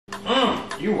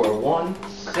You are one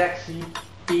sexy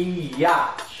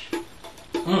biatch.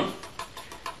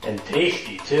 And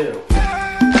tasty too.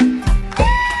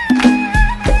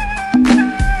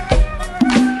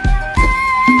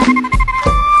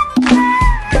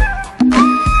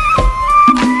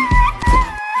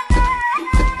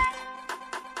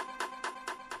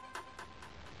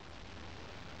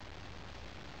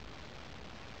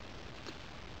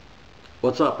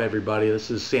 What's up, everybody? This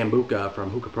is Sambooka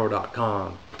from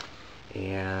hookahpro.com,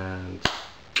 and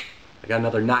I got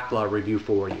another Nakhla review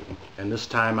for you. And this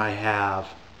time I have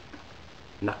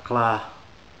Nakhla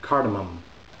Cardamom.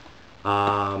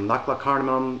 Nakhla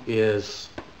Cardamom is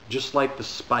just like the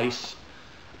spice,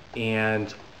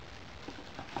 and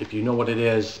if you know what it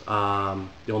is,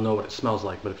 you'll know what it smells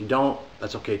like. But if you don't,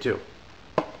 that's okay too.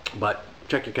 But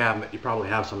check your cabinet, you probably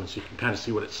have some, so you can kind of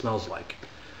see what it smells like.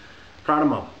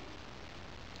 Cardamom.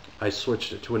 I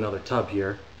switched it to another tub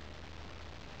here.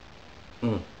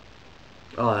 Oh,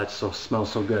 that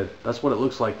smells so good. That's what it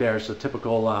looks like there. It's a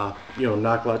typical,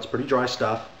 Nakhla. It's pretty dry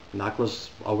stuff. Nakhla's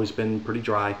always been pretty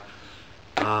dry.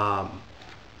 Man,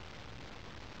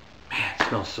 it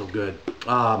smells so good.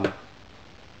 A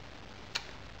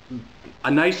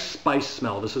nice spice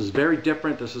smell. This is very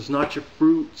different. This is not your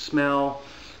fruit smell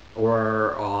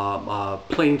or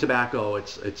plain tobacco.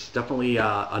 It's definitely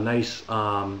a nice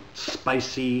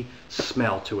spicy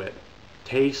smell to it.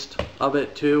 Taste of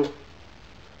it too.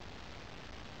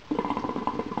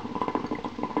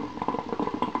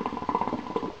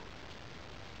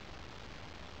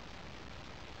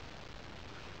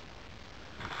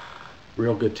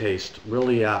 Real good taste.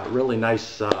 Really really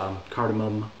nice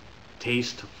cardamom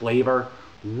taste, flavor.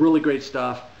 Really great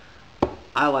stuff.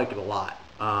 I like it a lot.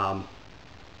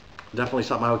 Definitely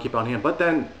something I would keep on hand. But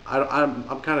then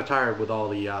I'm kind of tired with all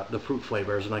the fruit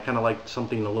flavors, and I kind of like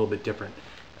something a little bit different.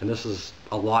 And this is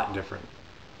a lot different.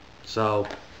 So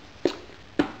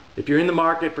if you're in the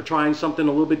market for trying something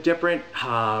a little bit different,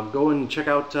 go and check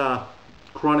out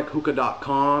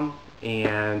chronichookah.com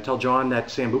and tell John that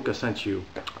Sambooka sent you.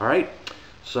 All right.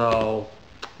 So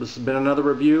this has been another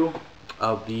review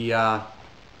of the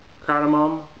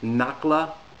Cardamom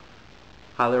Nakhla.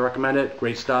 Highly recommend it.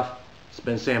 Great stuff. It's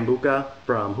been Sambooka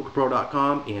from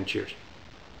hookahpro.com, and cheers.